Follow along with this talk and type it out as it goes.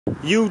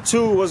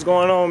YouTube, what's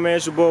going on, man?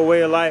 It's your boy Way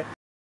of Life.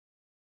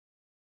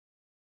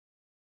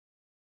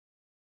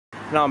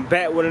 Now I'm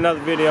back with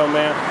another video,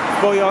 man.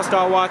 Before y'all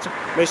start watching,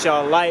 make sure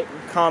y'all like,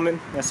 comment,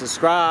 and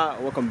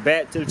subscribe. Welcome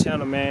back to the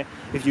channel, man.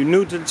 If you're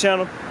new to the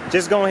channel,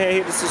 just go ahead and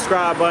hit the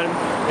subscribe button.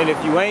 And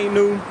if you ain't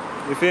new,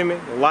 you feel me,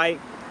 like,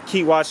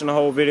 keep watching the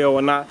whole video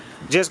or not.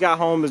 Just got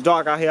home, it's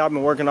dark out here, I've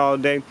been working all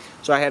day,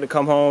 so I had to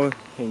come home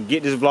and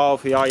get this vlog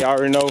for y'all. Y'all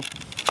already know.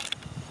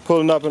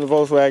 Pulling up in the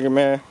Volkswagen,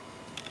 man.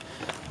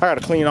 I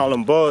gotta clean all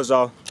them bugs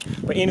off.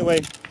 But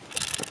anyway,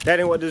 that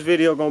ain't what this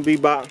video gonna be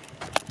about.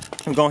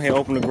 I'm going ahead and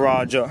open the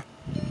garage up.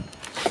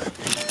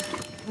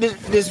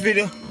 This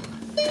video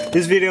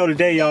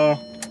today, y'all,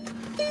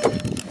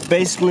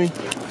 basically,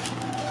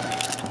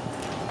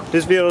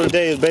 this video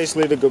today is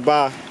basically the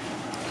goodbye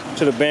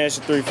to the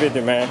Banshee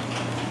 350, man.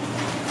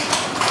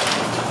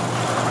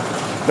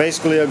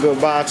 Basically a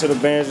goodbye to the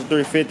Banshee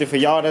 350 for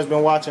y'all that's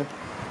been watching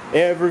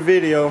every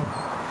video.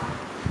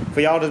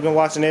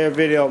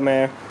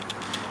 Man.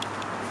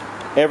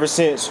 Ever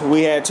since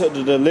we had took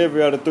the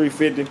delivery of the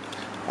 350,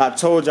 I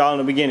told y'all in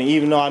the beginning,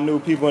 even though I knew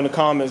people in the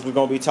comments were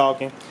gonna be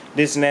talking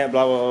this and that,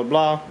 blah blah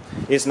blah blah.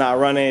 It's not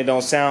running. It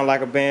don't sound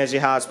like a Banshee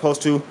how it's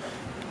supposed to.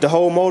 The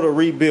whole motor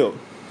rebuilt.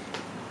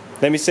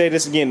 Let me say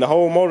this again. The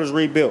whole motor's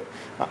rebuilt.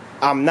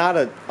 I'm not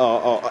a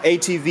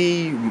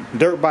ATV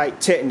dirt bike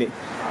technic,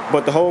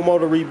 but the whole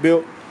motor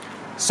rebuilt.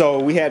 So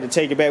we had to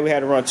take it back. We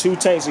had to run 2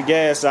 tanks of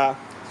gas out,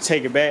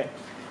 take it back,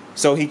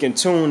 so he can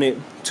tune it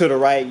to the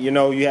right. You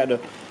know, he had to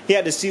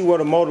see what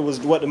the motor was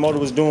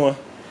doing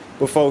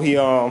before he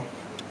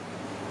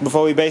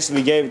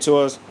basically gave it to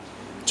us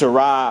to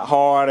ride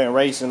hard and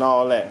race and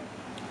all that.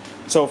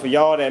 So for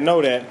y'all that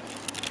know that,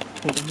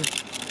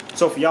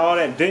 so for y'all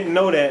that didn't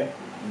know that,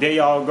 there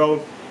y'all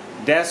go.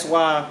 That's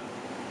why,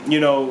 you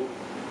know,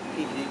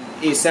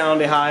 it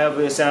sounded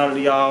however it sounded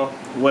to y'all,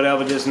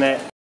 whatever, this and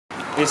that.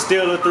 It's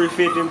still a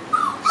 350,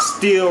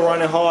 still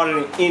running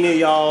harder than any of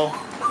y'all.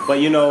 But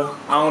you know,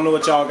 I don't know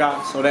what y'all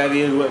got, so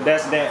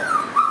that's that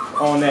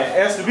on that.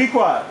 Esther, be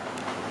quiet.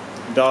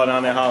 Dog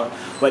down there hollering.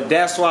 But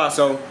that's why,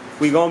 so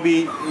we gonna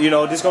be, you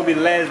know, this gonna be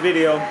the last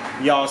video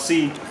y'all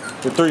see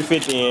the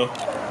 350 in.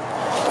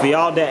 For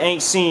y'all that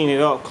ain't seen it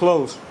up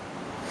close,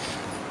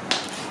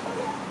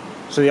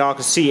 so y'all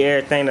can see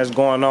everything that's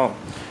going on.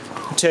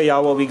 I'll tell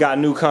y'all what we got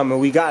new coming.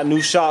 We got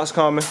new shocks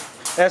coming.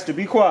 Esther,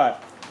 be quiet.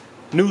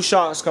 New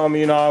shocks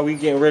coming, you know, we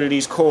getting rid of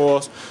these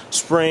coils,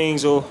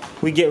 springs, or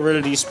we get rid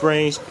of these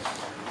springs.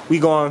 We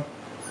going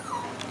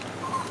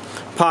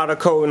powder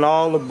coating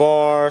all the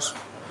bars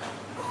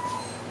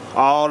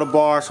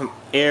from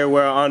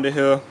everywhere under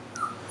here.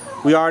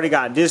 We already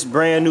got this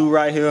brand new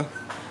right here.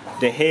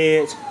 The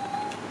heads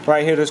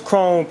right here, this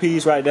chrome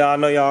piece right there. I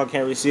know y'all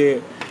can't really see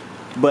it,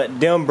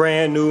 but them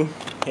brand new,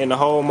 and the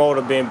whole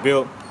motor been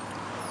built.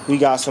 We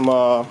got some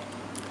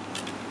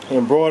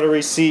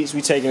embroidery seats.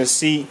 We taking a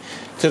seat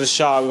to the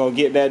shop. We're gonna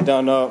get that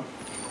done up.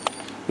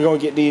 We're gonna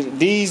get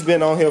these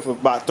been on here for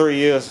about 3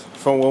 years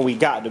from when we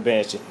got the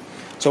Banshee.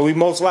 So we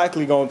most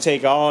likely gonna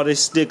take all this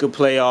sticker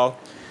play off.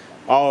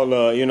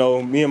 All you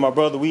know, me and my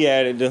brother, we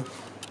added the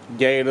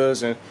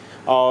gators and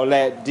all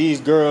that.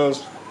 These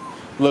girls,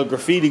 little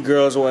graffiti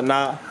girls or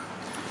whatnot,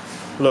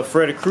 little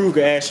Freddy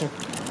Krueger action,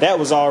 that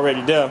was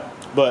already there.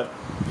 But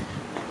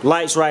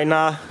lights right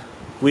now,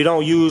 we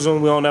don't use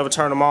them. We don't ever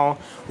turn them on.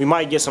 We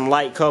might get some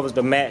light covers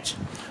to match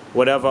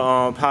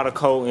whatever powder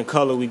coat and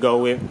color we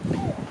go with.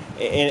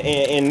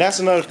 And that's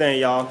another thing,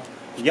 y'all.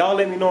 Y'all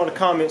let me know in the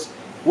comments,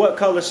 what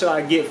color should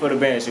I get for the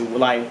Banshee?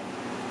 Like,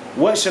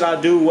 what should I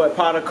do? What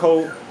powder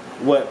coat?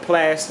 What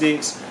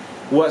plastics?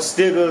 What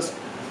stickers?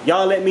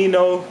 Y'all let me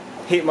know.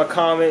 Hit my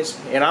comments,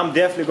 and I'm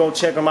definitely gonna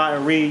check them out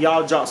and read.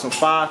 Y'all drop some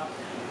 5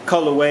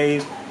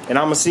 colorways, and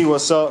I'm gonna see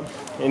what's up.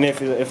 And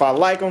if I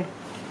like them,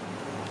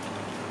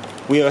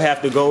 we'll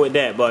have to go with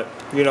that. But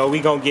you know,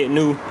 we gonna get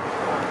new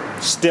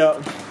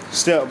step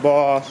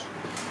bars,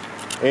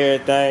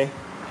 everything.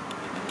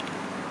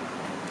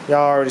 Y'all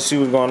already see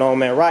what's going on,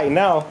 man. Right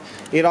now,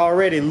 it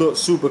already looks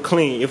super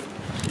clean. If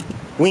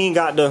we ain't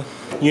got the,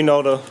 you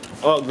know, the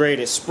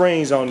upgraded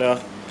springs on there,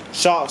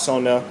 shocks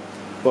on there,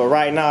 but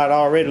right now it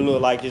already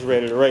look like it's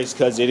ready to race,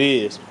 because it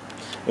is.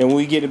 And when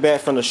we get it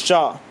back from the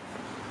shop,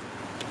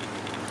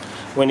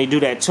 when they do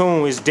that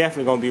tune, it's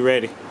definitely gonna be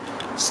ready.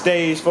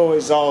 Stage 4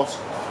 exhaust.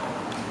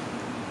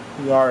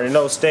 You already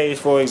know stage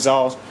 4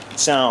 exhaust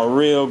sound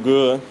real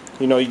good.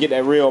 You know, you get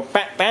that real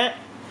bang bang,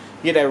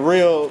 you get that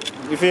real,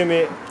 you feel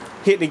me?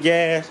 Hit the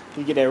gas,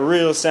 you get that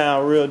real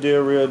sound, real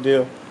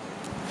deal.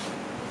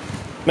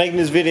 Making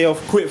this video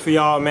quick for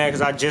y'all, man, because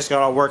I just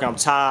got off work. I'm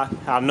tired.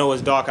 I know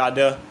it's dark out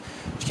there.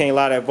 You can't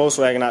lie, that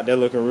Volkswagen out there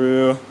looking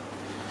real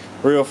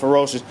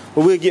ferocious.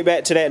 But we'll get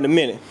back to that in a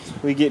minute.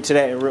 We get to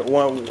that in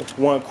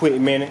one quick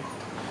minute.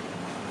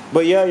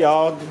 But yeah,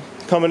 y'all,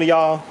 coming to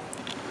y'all,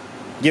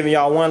 giving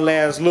y'all one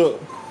last look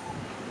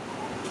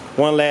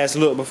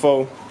before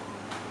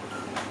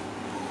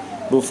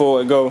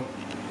it go.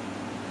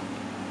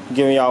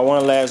 Giving y'all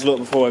one last look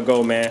before it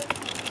go, man.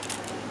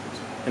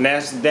 And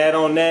that's that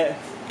on that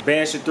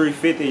Banshee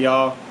 350,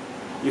 y'all.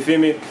 You feel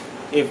me?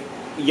 If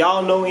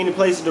y'all know any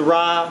places to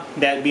ride,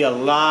 that'd be a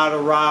lot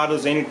of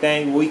riders,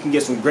 anything where we can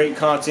get some great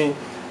content.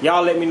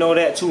 Y'all let me know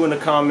that too in the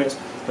comments.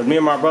 Because me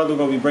and my brother are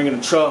going to be bringing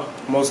the truck,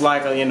 most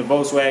likely in the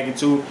Volkswagen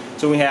too.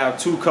 So we have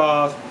 2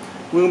 cars.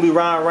 We're going to be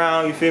riding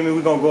around, you feel me?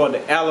 We're going to go up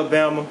to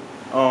Alabama.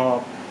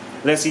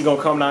 Let's see, he's going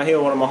to come down here,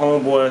 one of my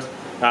homeboys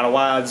out of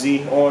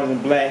YZ, orange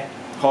and black,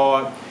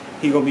 hard.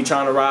 He's going to be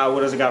trying to ride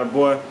with us. I got a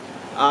boy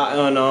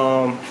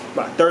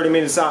about 30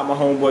 minutes out, my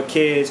homeboy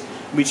Kids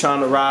be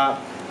trying to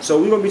ride. So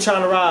we're going to be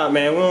trying to ride,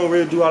 man. We don't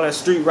really do all that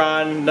street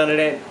riding, none of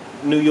that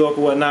New York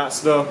or whatnot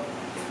stuff.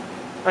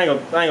 I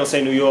ain't gonna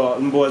say New York.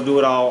 Them boys do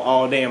it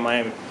all day in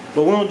Miami.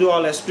 But we don't do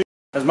all that street.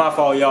 That's my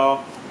fault,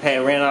 y'all.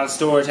 Had ran out of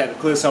storage, had to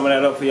clear some of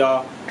that up for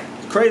y'all.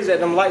 It's crazy that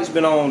them lights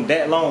been on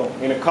that long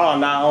and the car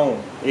not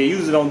on. It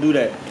usually don't do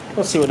that.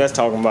 Let's see what that's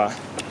talking about.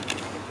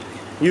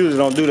 Usually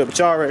don't do that, but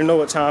y'all already know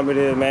what time it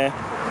is, man.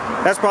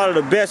 That's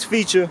probably the best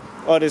feature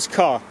of this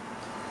car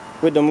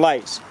with them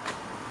lights,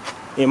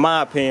 in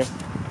my opinion.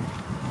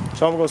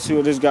 So I'm gonna see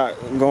what this got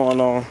going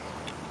on.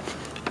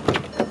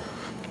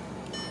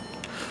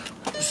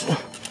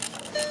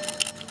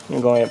 I'm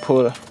gonna go ahead and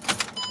pull it.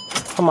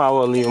 I might as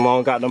well leave them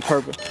on. Got them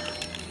purple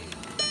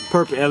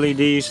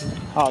LEDs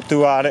all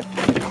throughout it.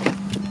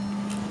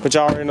 But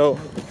y'all already know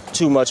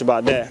too much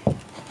about that.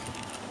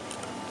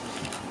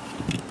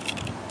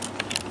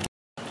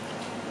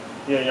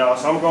 Yeah, y'all.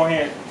 So I'm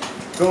gonna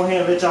go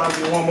ahead and let y'all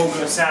get one more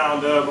good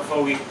sound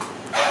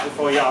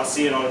before y'all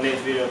see it on the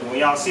next video. When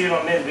y'all see it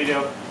on the next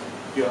video,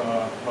 you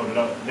hold it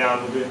up down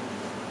a little bit.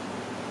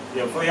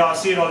 Yeah, before y'all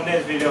see it on the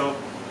next video,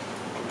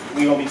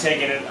 we gonna be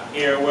taking it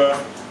everywhere.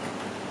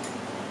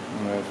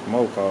 There's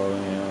smoke all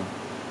in here.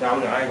 I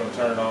ain't gonna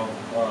turn it on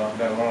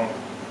that long.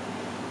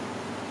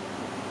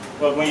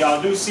 But when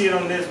y'all do see it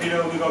on this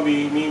video, we're gonna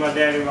be, me, my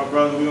daddy, and my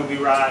brother, we're gonna be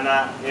riding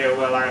out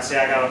everywhere. Like I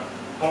said, I got a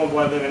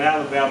homeboy living in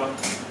Alabama,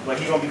 but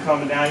he gonna be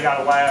coming down, he got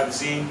a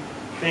YLC,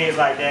 things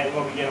like that. We're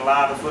gonna be getting a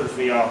lot of footage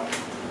for y'all.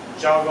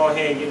 Y'all go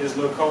ahead and get this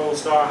little cold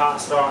start, hot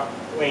start.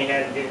 We ain't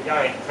had to get, y'all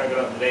ain't crank it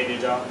up today,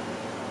 did y'all?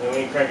 We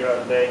ain't crank it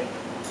up today.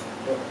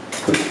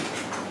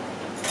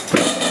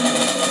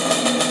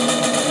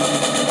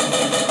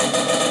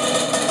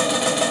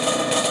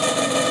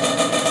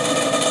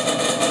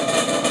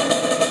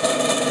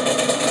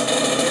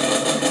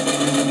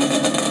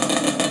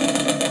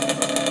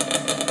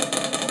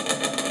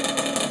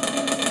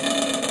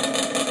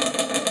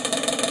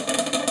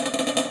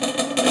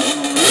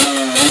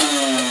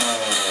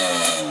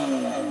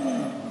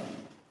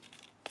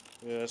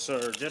 Yes,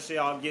 sir. Just so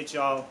y'all get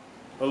y'all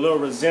a little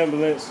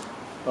resemblance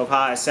of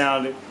how it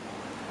sounded.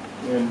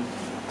 And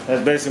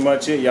that's basically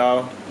much it,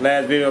 y'all.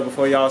 Last video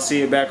before y'all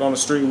see it back on the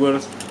street with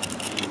us.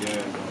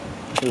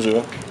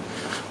 Yeah.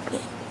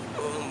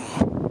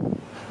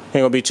 Ain't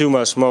gonna be too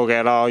much smoke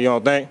at all, you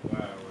don't think?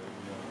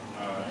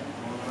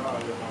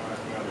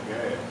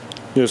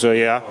 Yes, sir,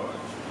 yeah.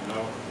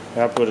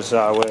 I'll put it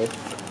sideways.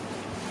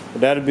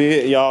 But that'll be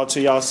it, y'all,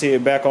 till y'all see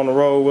it back on the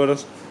road with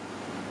us.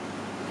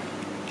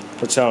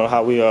 We'll tell them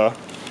how we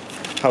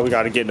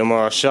got to get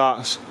them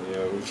shocks. Yeah,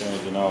 we're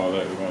changing all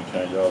that. We're gonna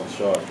change all the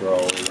shocks all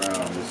the way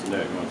around. This and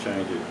that. We're gonna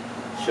change it.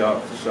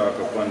 Shock the shock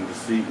up under the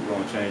seat. We're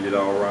gonna change it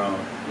all around.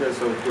 Yeah,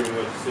 so pretty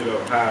much sit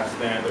up high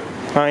standard.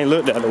 I ain't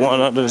looked at the one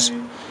under this. So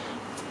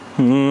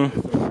it'll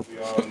be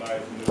all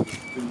nice. And 2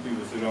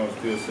 people sit on,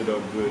 still sit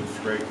up good,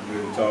 straight,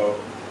 good, tall,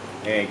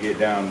 and get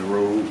down the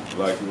road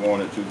like we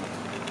wanted to.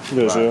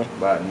 Yes, sir.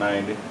 About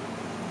 90.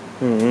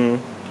 All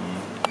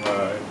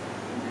right.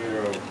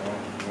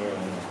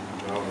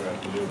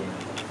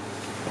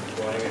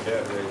 So I ain't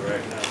that way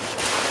right now.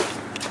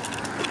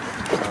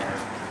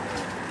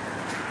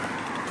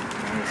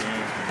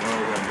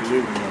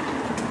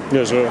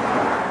 Yes, sir.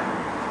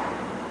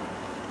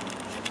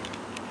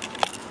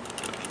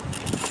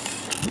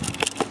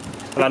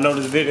 Well, I know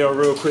this video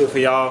real quick for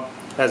y'all.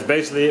 That's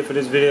basically it for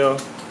this video.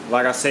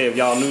 Like I said, if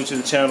y'all new to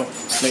the channel,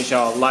 make sure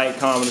y'all like,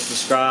 comment, and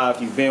subscribe.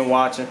 If you've been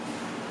watching,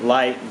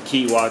 like, and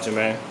keep watching,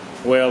 man.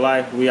 Well,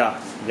 life, we out.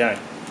 Gang.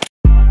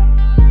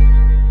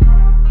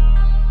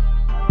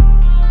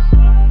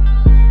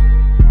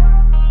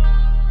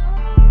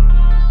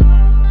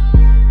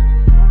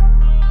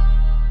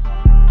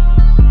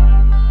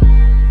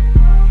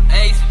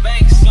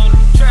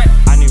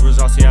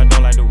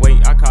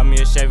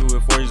 Chevy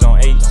with 40s on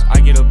 8s. I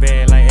get a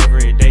bag like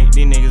every day.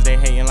 These niggas they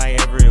hating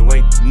like every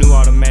way. New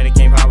automatic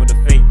came out with the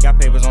fake. Got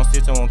papers on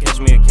stitch, so won't catch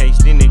me a case.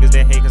 These niggas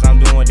they hate cause I'm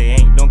doing what they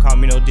ain't. Don't call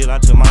me no deal, I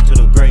took mine to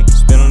the grave.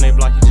 Spin on they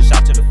block, you just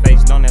shot to the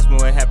face. Don't ask me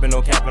what happened,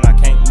 no capping, I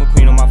can't.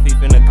 McQueen on my feet,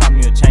 finna cop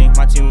me a chain.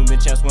 My team been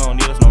chest, we don't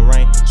need us no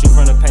rain. Shoot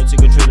from the paint, took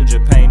a trip to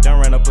Japan.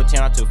 Done ran up a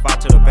 10, I took 5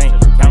 to the bank.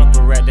 Count up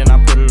a rat, then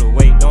I put it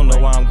away. Don't know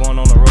why I'm going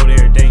on the road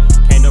every day.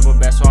 Can't double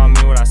back, so I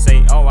mean what I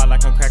say. Oh, I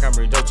like on crack, I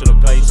bring dope to the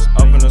place.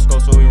 Up in the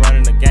scope, so we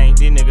running the game.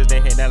 These niggas they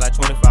hit that like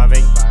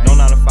 25-8. No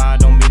 9 to 5,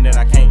 don't mean that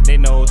I can't. They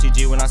know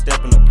OTG when I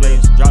step in the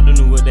place. Drop the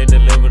new what they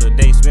deliver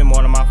today. Spend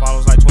more than my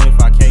followers like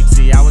 25K.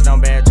 See, I was down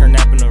bad, turned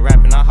napping and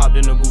rapping. I hopped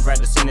in the booth, right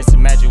to sentence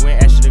and magic.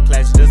 Went extra to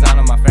class, design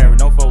on my favorite.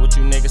 Don't fuck with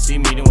you niggas, see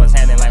me, then what's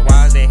happening. Like,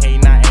 why is they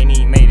hating? I ain't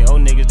even made it.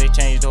 Old niggas, they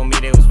changed on me,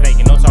 they was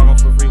faking. No talking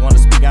for free.